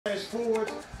Forward.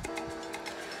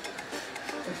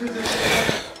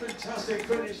 Fantastic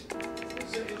finish.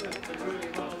 Sitting there really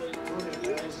well and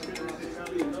running.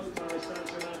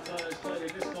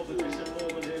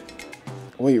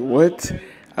 Wait, what?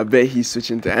 I bet he's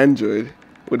switching to Android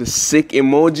with a sick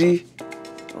emoji.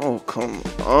 Oh, come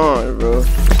on, bro.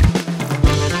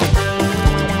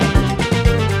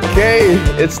 Okay,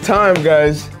 it's time,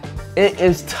 guys. It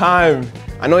is time.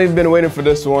 I know you've been waiting for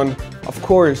this one. Of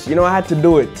course, you know I had to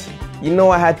do it. You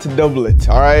know I had to double it,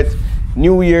 all right?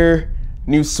 New year,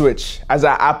 new switch. As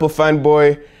an Apple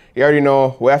fanboy, you already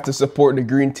know we have to support the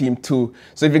green team too.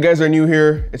 So if you guys are new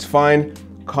here, it's fine.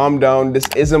 Calm down. This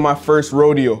isn't my first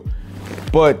rodeo,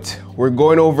 but we're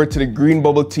going over to the green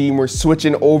bubble team. We're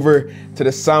switching over to the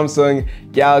Samsung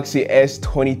Galaxy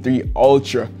S23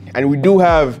 Ultra. And we do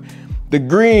have the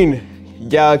green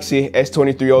Galaxy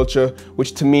S23 Ultra,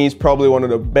 which to me is probably one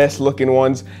of the best looking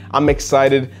ones. I'm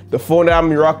excited. The phone that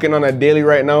I'm rocking on a daily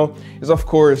right now is, of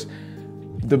course,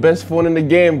 the best phone in the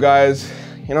game, guys.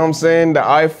 You know what I'm saying? The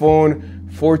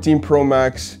iPhone 14 Pro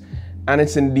Max, and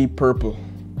it's in deep purple.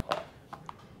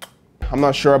 I'm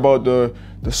not sure about the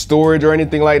storage or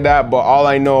anything like that, but all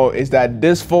I know is that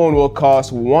this phone will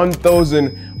cost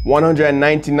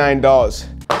 $1,199.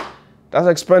 That's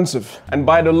expensive. And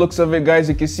by the looks of it, guys,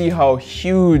 you can see how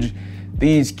huge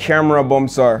these camera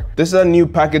bumps are. This is a new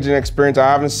packaging experience.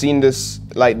 I haven't seen this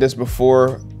like this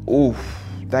before. Ooh,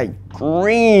 that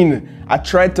green. I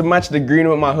tried to match the green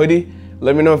with my hoodie.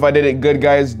 Let me know if I did it good,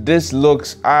 guys. This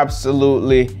looks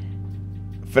absolutely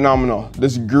phenomenal.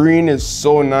 This green is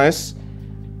so nice.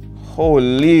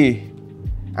 Holy.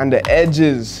 And the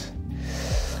edges.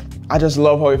 I just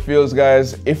love how it feels,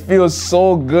 guys. It feels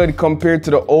so good compared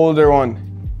to the older one.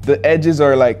 The edges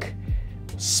are like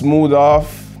smooth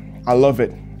off. I love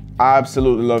it. I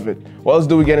absolutely love it. What else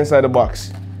do we get inside the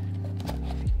box?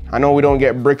 I know we don't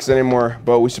get bricks anymore,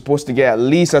 but we're supposed to get at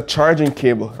least a charging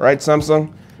cable, right,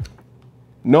 Samsung?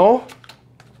 No?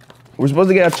 We're supposed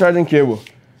to get a charging cable.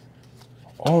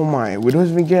 Oh my, we don't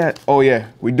even get, oh yeah,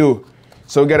 we do.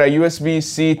 So we got a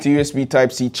USB-C to USB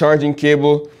Type-C charging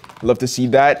cable. Love to see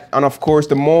that. And of course,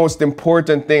 the most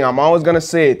important thing, I'm always gonna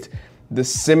say it, the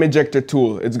SIM ejector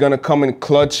tool. It's gonna come in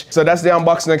clutch. So that's the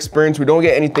unboxing experience. We don't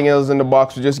get anything else in the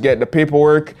box. We just get the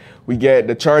paperwork, we get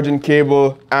the charging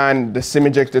cable, and the SIM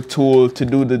ejector tool to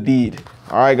do the deed.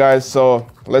 All right, guys, so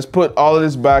let's put all of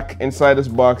this back inside this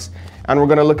box, and we're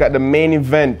gonna look at the main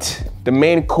event, the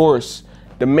main course,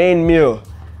 the main meal,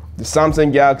 the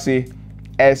Samsung Galaxy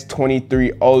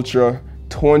S23 Ultra,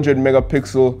 200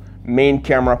 megapixel main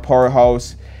camera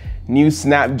powerhouse, new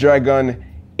Snapdragon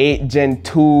 8 Gen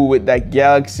 2 with that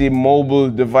Galaxy mobile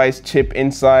device chip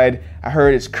inside. I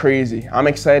heard it's crazy. I'm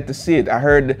excited to see it. I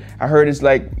heard it's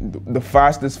like the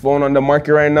fastest phone on the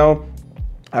market right now.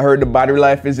 I heard the battery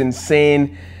life is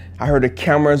insane. I heard the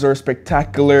cameras are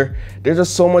spectacular. There's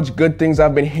just so much good things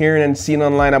I've been hearing and seeing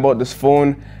online about this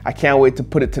phone. I can't wait to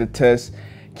put it to the test.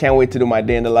 Can't wait to do my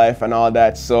day in the life and all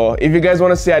that. So if you guys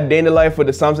want to see a day in the life with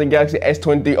the Samsung Galaxy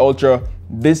S23 Ultra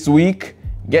this week,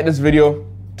 get this video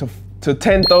to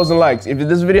 10,000 likes. If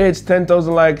this video hits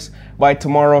 10,000 likes by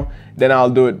tomorrow, then I'll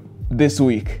do it this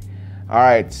week. All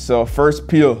right, so first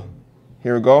peel.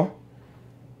 Here we go.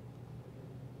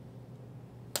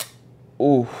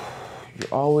 Ooh, you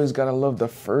always gotta love the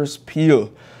first peel.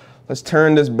 Let's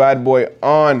turn this bad boy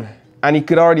on. And you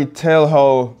could already tell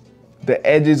how the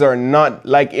edges are not,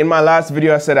 like in my last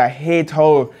video I said I hate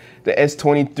how the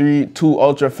S23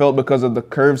 Ultra felt because of the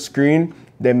curved screen.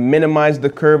 They minimized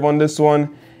the curve on this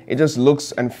one. It just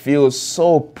looks and feels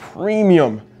so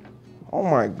premium. Oh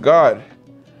my God.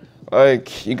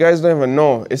 Like, you guys don't even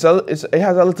know. It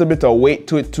has a little bit of weight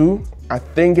to it too. I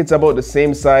think it's about the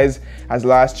same size as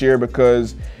last year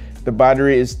because the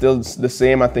battery is still the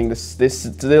same. I think this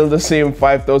is still the same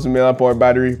 5,000 mAh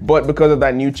battery, but because of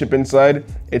that new chip inside,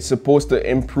 it's supposed to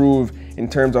improve in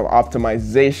terms of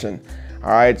optimization. All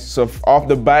right, so off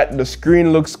the bat, the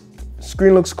screen looks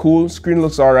cool. Screen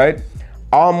looks all right.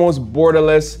 Almost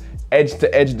borderless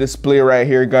edge-to-edge display right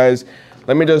here, guys.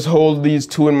 Let me just hold these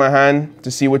two in my hand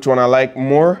to see which one I like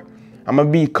more. I'm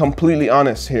gonna be completely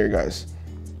honest here, guys.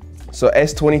 So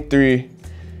S23,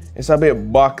 it's a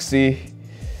bit boxy.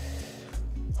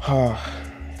 I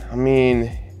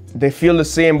mean, they feel the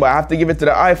same, but I have to give it to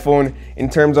the iPhone in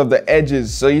terms of the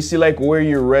edges. So you see like where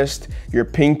you rest your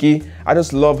pinky. I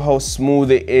just love how smooth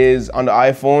it is on the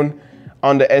iPhone.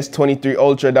 On the S23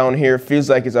 Ultra down here, it feels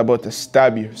like it's about to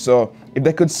stab you. So if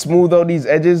they could smooth out these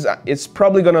edges, it's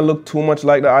probably gonna look too much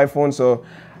like the iPhone. So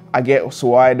I get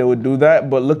why they would do that.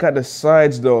 But look at the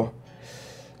sides though.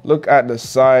 Look at the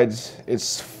sides.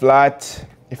 It's flat.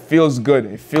 It feels good.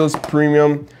 It feels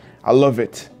premium. I love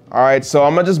it. All right, so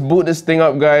I'm gonna just boot this thing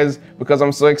up, guys, because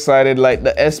I'm so excited. Like,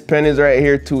 the S Pen is right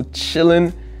here too,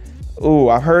 chilling. Ooh,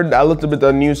 I looked up at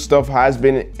the new stuff has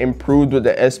been improved with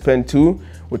the S Pen 2,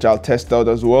 which I'll test out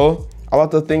as well. A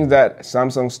lot of things that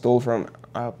Samsung stole from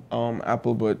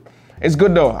Apple, but it's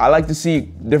good though. I like to see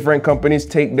different companies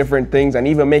take different things and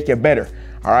even make it better.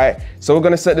 All right, so we're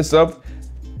gonna set this up.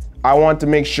 I want to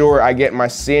make sure I get my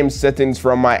same settings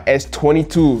from my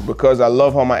S22 because I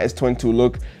love how my S22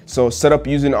 look. So set up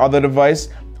using other device.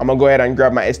 I'm gonna go ahead and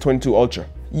grab my S22 Ultra.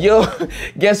 Yo,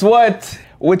 guess what?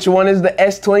 Which one is the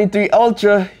S23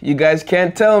 Ultra? You guys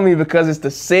can't tell me because it's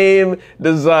the same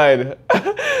design.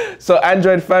 So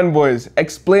Android fanboys,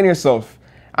 explain yourself.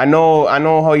 I know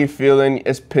how you're feeling.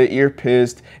 You're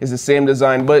pissed. It's the same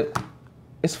design, but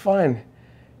it's fine.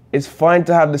 It's fine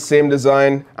to have the same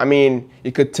design. I mean,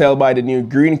 you could tell by the new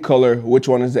green color which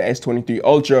one is the S23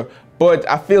 Ultra, but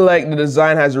I feel like the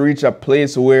design has reached a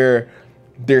place where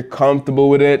they're comfortable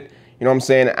with it. You know what I'm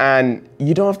saying? And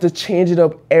you don't have to change it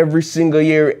up every single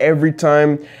year, every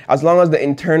time. As long as the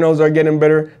internals are getting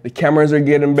better, the cameras are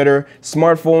getting better,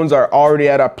 smartphones are already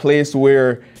at a place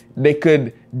where they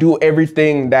could do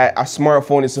everything that a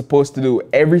smartphone is supposed to do.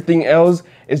 Everything else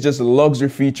is just luxury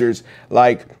features.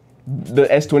 Like the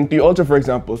S23 Ultra, for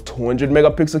example, 200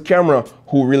 megapixel camera.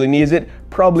 Who really needs it?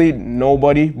 Probably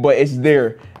nobody, but it's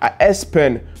there. A S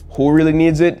Pen, who really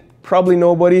needs it? Probably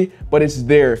nobody, but it's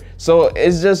there. So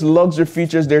it's just luxury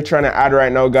features they're trying to add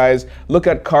right now, guys. Look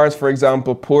at cars, for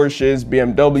example, Porsches,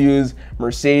 BMWs,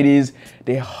 Mercedes.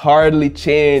 They hardly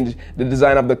change the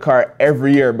design of the car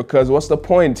every year because what's the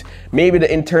point? Maybe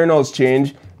the internals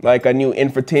change, like a new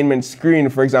infotainment screen,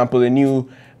 for example, the new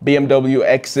BMW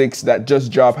X6 that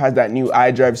just dropped has that new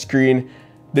iDrive screen.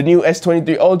 The new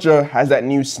S23 Ultra has that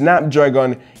new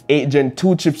Snapdragon 8 Gen 2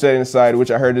 chipset inside,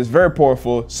 which I heard is very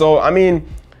powerful. So, I mean,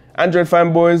 Android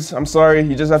fanboys, I'm sorry,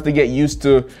 you just have to get used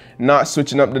to not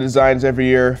switching up the designs every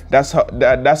year. That's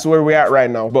where we're at right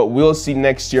now, but we'll see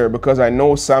next year because I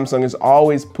know Samsung is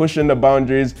always pushing the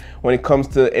boundaries when it comes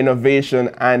to innovation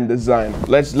and design.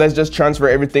 Let's just transfer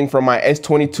everything from my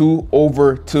S22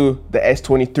 over to the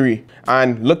S23.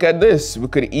 And look at this, we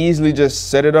could easily just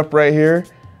set it up right here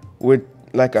with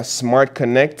like a smart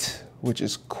connect, which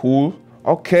is cool.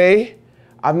 Okay,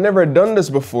 I've never done this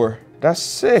before. That's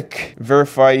sick.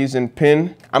 Verify using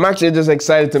PIN. I'm actually just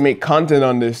excited to make content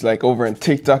on this, like over on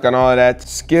TikTok and all of that.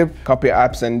 Skip, copy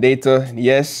apps and data.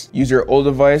 Yes. Use your old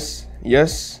device.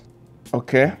 Yes.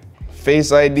 Okay.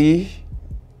 Face ID.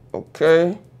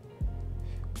 Okay.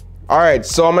 All right,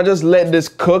 so I'm gonna just let this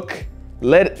cook.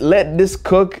 Let this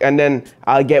cook and then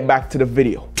I'll get back to the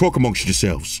video. Talk amongst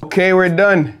yourselves. Okay, we're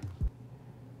done.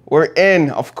 We're in.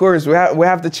 Of course, we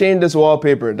have to change this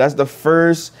wallpaper. That's the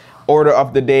first order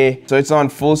of the day. So it's on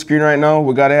full screen right now.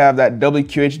 We gotta have that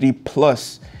WQHD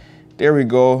plus. There we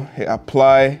go. Hit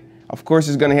apply. Of course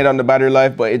it's gonna hit on the battery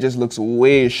life, but it just looks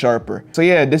way sharper. So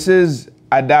yeah, this is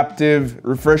adaptive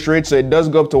refresh rate. So it does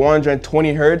go up to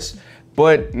 120 Hertz,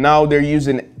 but now they're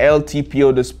using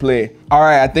LTPO display. All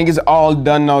right, I think it's all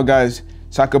done now, guys.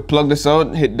 So I could plug this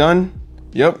out, hit done.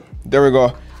 Yep, there we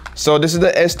go. So this is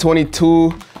the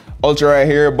S22 Ultra right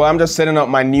here, but I'm just setting up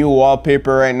my new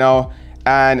wallpaper right now.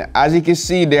 And as you can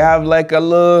see, they have like a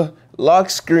little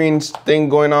lock screen thing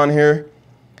going on here.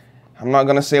 I'm not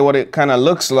gonna say what it kind of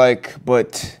looks like,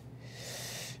 but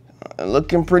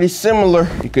looking pretty similar.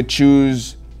 You could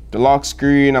choose the lock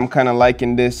screen. I'm kind of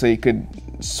liking this, so you could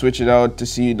switch it out to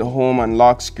see the home and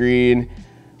lock screen.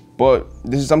 But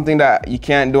this is something that you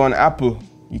can't do on Apple.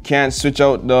 You can't switch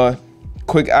out the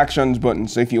quick actions button.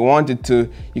 So if you wanted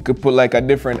to, you could put like a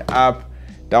different app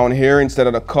down here instead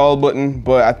of the call button,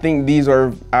 but I think these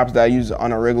are apps that I use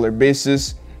on a regular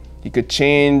basis. You could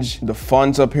change the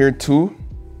fonts up here too.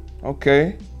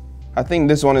 Okay, I think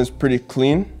this one is pretty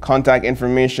clean. Contact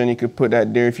information, you could put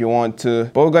that there if you want to,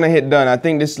 but we're gonna hit done. I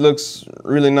think this looks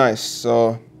really nice,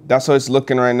 so that's how it's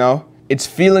looking right now. It's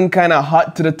feeling kind of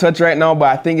hot to the touch right now, but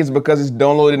I think it's because it's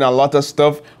downloading a lot of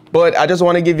stuff. But I just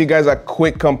want to give you guys a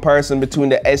quick comparison between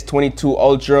the S22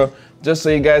 Ultra, just so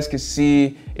you guys can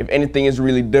see if anything is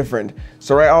really different.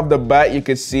 So right off the bat, you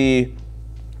can see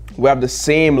we have the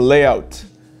same layout.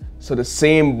 So the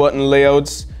same button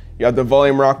layouts. You have the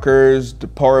volume rockers, the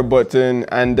power button,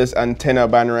 and this antenna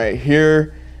band right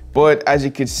here. But as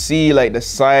you can see, like the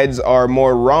sides are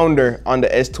more rounder on the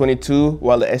S22,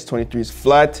 while the S23 is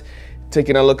flat.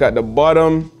 Taking a look at the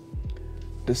bottom,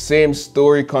 the same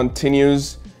story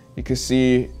continues. You can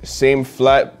see same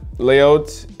flat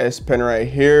layout, S Pen right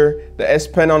here. The S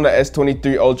Pen on the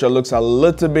S23 Ultra looks a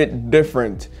little bit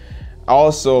different.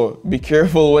 Also, be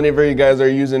careful whenever you guys are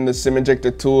using the SIM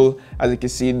ejector tool. As you can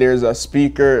see, there's a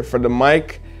speaker for the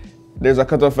mic, there's a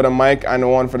cutout for the mic, and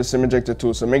one for the SIM ejector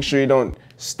tool. So make sure you don't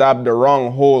stab the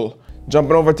wrong hole.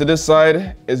 Jumping over to this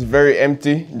side, it's very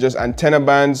empty, just antenna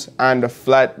bands and the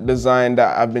flat design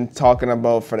that I've been talking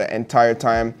about for the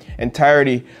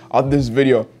entirety of this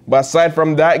video. But aside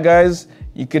from that, guys,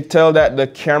 you could tell that the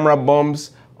camera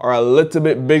bumps are a little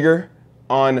bit bigger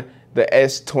on the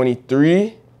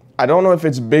S23. I don't know if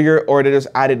it's bigger or they just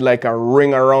added like a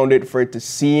ring around it for it to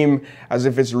seem as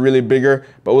if it's really bigger,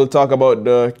 but we'll talk about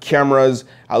the cameras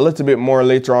a little bit more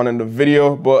later on in the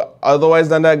video. But otherwise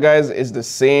than that, guys, it's the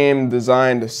same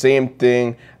design, the same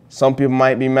thing. Some people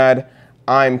might be mad.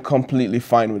 I'm completely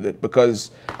fine with it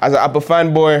because as an Apple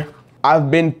fanboy,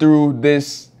 I've been through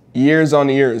this years on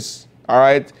years, all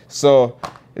right? So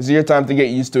it's your time to get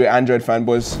used to it, Android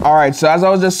fanboys. All right, so as I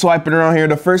was just swiping around here,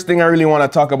 the first thing I really want to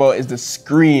talk about is the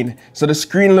screen. So the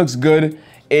screen looks good.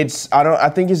 I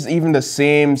think it's even the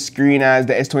same screen as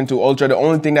the S22 Ultra. The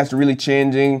only thing that's really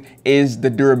changing is the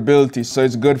durability. So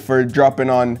it's good for dropping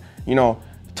on, you know,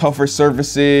 tougher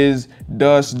surfaces,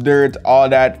 dust, dirt, all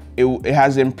that. It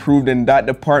has improved in that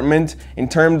department. In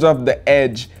terms of the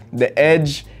edge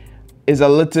is a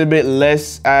little bit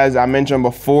less, as I mentioned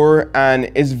before,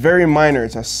 and it's very minor.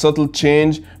 It's a subtle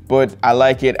change, but I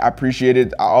like it, I appreciate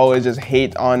it. I always just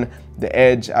hate on the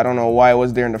edge. I don't know why it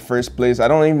was there in the first place. I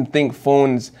don't even think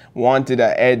phones wanted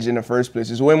an edge in the first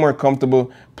place. It's way more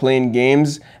comfortable playing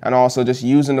games and also just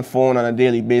using the phone on a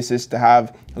daily basis to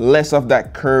have less of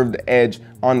that curved edge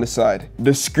on the side.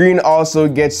 The screen also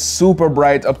gets super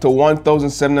bright, up to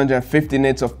 1750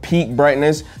 nits of peak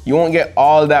brightness. You won't get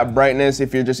all that brightness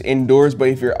if you're just indoors, but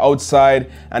if you're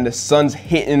outside and the sun's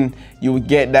hitting, you will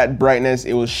get that brightness.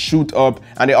 It will shoot up.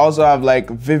 And they also have like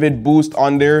vivid boost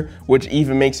on there, which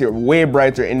even makes it way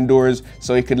brighter indoors,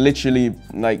 so it could literally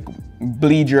like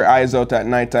bleed your eyes out at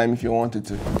nighttime if you wanted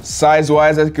to. Size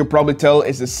wise, as you could probably tell,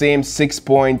 it's the same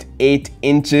 6.8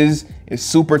 inches. It's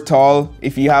super tall.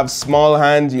 If you have small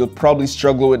hands, you'll probably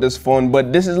struggle with this phone,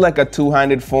 but this is like a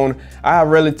two-handed phone. I have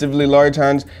relatively large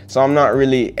hands, so I'm not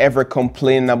really ever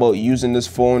complaining about using this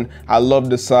phone. I love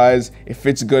the size, it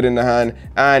fits good in the hand,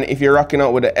 and if you're rocking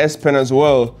out with the S Pen as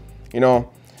well, you know,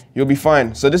 you'll be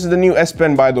fine. So this is the new S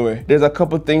Pen, by the way. There's a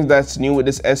couple things that's new with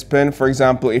this S Pen. For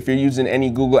example, if you're using any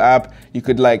Google app, you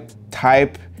could like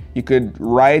type, you could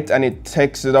write and it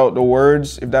texts out the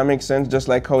words, if that makes sense, just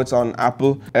like how it's on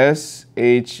Apple.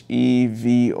 S-H-E-V-O-N,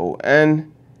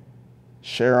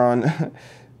 Shevon.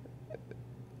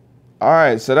 All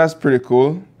right, so that's pretty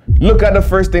cool. Look at the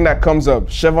first thing that comes up.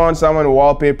 Shevon Salmon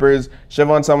wallpapers.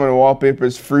 Shevon Salmon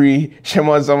wallpapers free.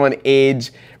 Shevon Salmon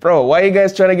age. Bro, why are you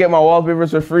guys trying to get my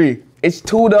wallpapers for free? It's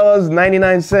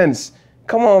 $2.99.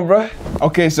 Come on, bro.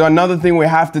 Okay, so another thing we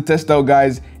have to test out,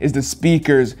 guys, is the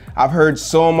speakers. I've heard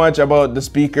so much about the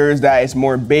speakers that it's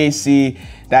more bassy,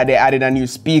 that they added a new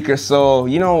speaker. So,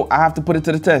 you know, I have to put it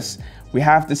to the test. We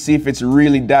have to see if it's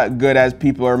really that good as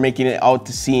people are making it out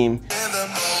to seem.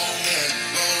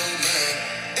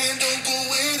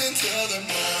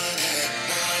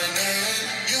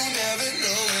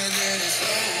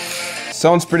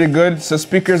 Sounds pretty good. So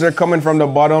speakers are coming from the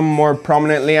bottom more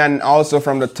prominently and also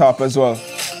from the top as well.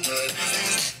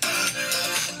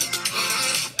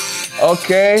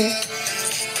 Okay.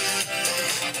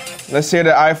 Let's hear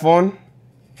the iPhone.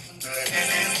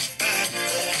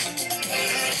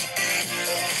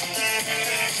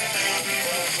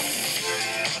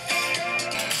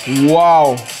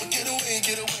 Wow.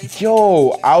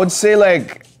 Yo, I would say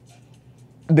like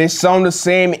they sound the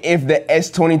same if the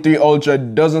S23 Ultra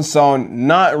doesn't sound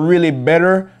not really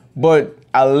better, but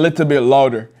a little bit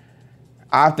louder.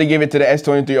 I have to give it to the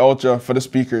S23 Ultra for the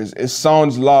speakers. It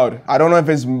sounds loud. I don't know if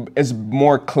it's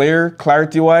more clear,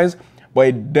 clarity-wise, but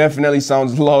it definitely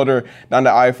sounds louder than the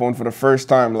iPhone for the first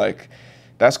time. Like,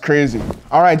 that's crazy.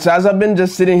 All right, so as I've been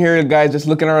just sitting here, guys, just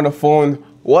looking around the phone,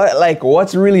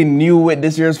 what's really new with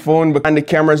this year's phone and the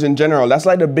cameras in general? That's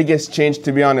like the biggest change,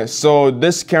 to be honest. So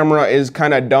this camera is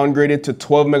kind of downgraded to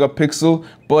 12 megapixel,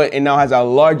 but it now has a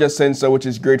larger sensor, which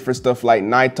is great for stuff like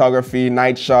nightography,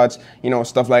 night shots, you know,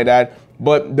 stuff like that.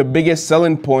 But the biggest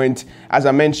selling point, as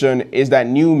I mentioned, is that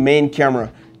new main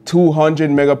camera,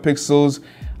 200 megapixels.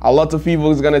 A lot of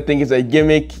people is gonna think it's a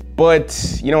gimmick,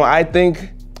 but you know, I think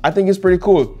it's pretty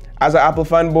cool. As an Apple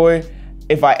fanboy,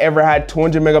 if I ever had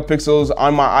 200 megapixels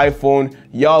on my iPhone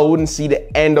y'all wouldn't see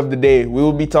the end of the day. We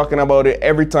will be talking about it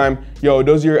every time. Yo,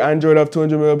 does your Android have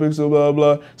 200 megapixel, blah,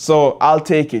 blah. So I'll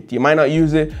take it. You might not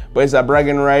use it, but it's a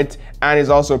bragging right. And it's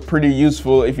also pretty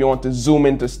useful if you want to zoom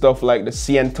into stuff like the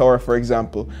CN Tower, for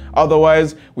example.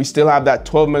 Otherwise, we still have that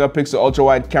 12 megapixel ultra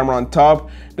wide camera on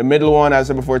top. The middle one, as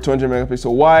I said before, 200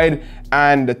 megapixel wide,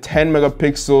 and the 10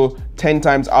 megapixel 10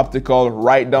 times optical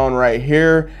right down right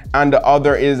here. And the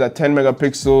other is a 10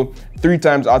 megapixel 3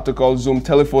 times optical zoom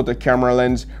telephoto camera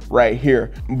lens right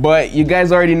here. But you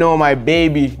guys already know my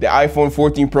baby, the iPhone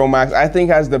 14 Pro Max, I think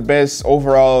has the best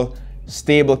overall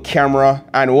stable camera.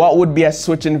 And what would be a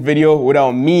switching video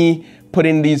without me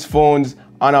putting these phones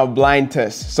on a blind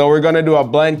test? So we're gonna do a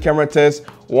blind camera test.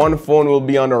 One phone will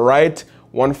be on the right,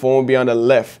 one phone will be on the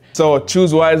left. So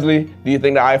choose wisely. Do you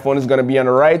think the iPhone is gonna be on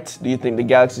the right? Do you think the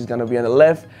Galaxy is gonna be on the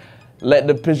left? Let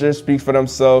the pictures speak for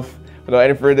themselves. Without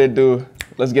any further ado,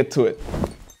 let's get to it.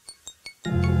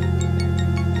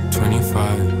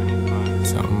 25,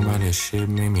 something about this shit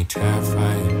made me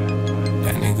terrified.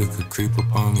 That nigga could creep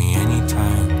up on me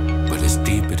anytime, but it's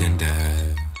deeper than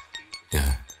that.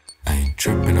 Yeah, I ain't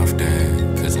tripping off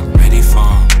that, cause I'm ready for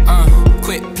him.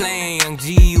 Quit playing, young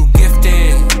G, you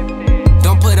gifted.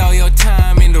 Don't put all your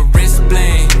time in the wrist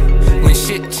blade. When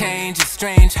shit change, it's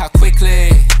strange how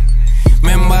quickly.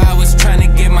 Remember I was trying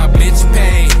to get my bitch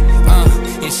paid,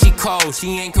 and she cold,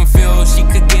 she ain't confused. She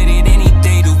could get it any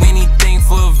day, do anything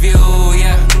for a view,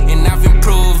 yeah. And I've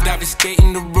improved, I've been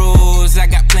skating the rules. I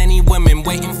got plenty women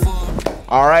waiting for.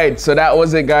 All right, so that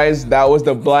was it, guys. That was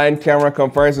the blind camera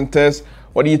comparison test.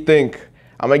 What do you think?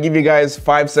 I'm gonna give you guys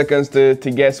 5 seconds to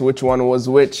guess which one was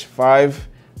which. 5,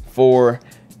 4,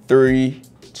 3,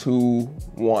 2,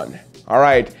 1. All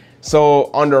right,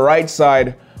 so on the right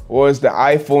side was the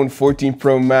iPhone 14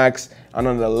 Pro Max, and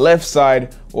on the left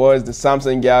side was the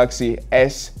Samsung Galaxy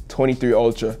S23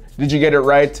 Ultra. Did you get it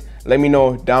right? Let me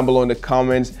know down below in the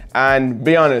comments, and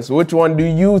be honest, which one do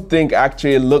you think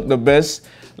actually looked the best?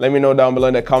 Let me know down below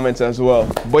in the comments as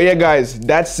well. But yeah, guys,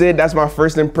 that's it. That's my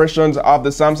first impressions of the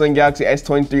Samsung Galaxy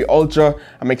S23 Ultra.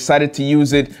 I'm excited to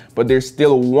use it, but there's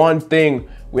still one thing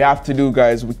we have to do,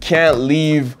 guys. We can't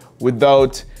leave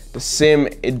without the SIM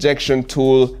ejection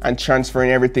tool and transferring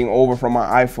everything over from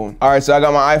my iPhone. All right, so I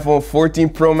got my iPhone 14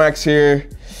 Pro Max here,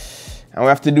 and we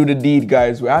have to do the deed,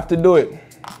 guys. We have to do it.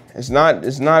 It's not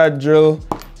a drill.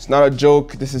 It's not a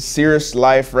joke. This is serious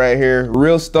life right here.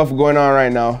 Real stuff going on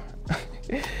right now.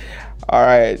 All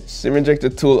right, SIM ejector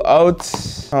tool out.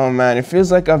 Oh man, it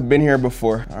feels like I've been here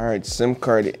before. All right, SIM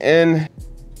card in.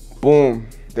 Boom.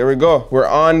 There we go. We're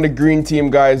on the green team,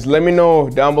 guys. Let me know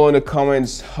down below in the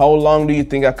comments, how long do you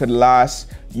think I could last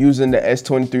using the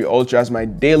S23 Ultra as my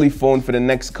daily phone for the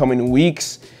next coming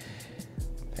weeks?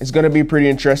 It's gonna be pretty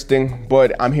interesting,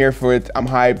 but I'm here for it. I'm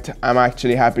hyped. I'm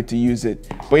actually happy to use it.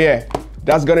 But yeah,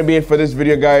 that's gonna be it for this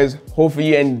video, guys. Hopefully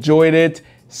you enjoyed it.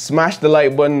 Smash the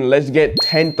like button. Let's get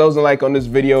 10,000 likes on this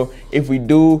video. If we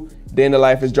do, Day in the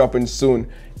Life is dropping soon.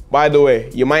 By the way,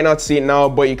 you might not see it now,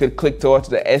 but you could click to watch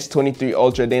the S23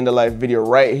 Ultra Day in the Life video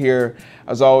right here.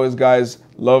 As always, guys,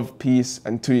 love, peace,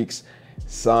 and tweaks.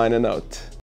 Signing out.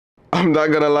 I'm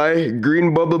not gonna lie,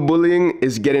 green bubble bullying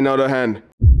is getting out of hand.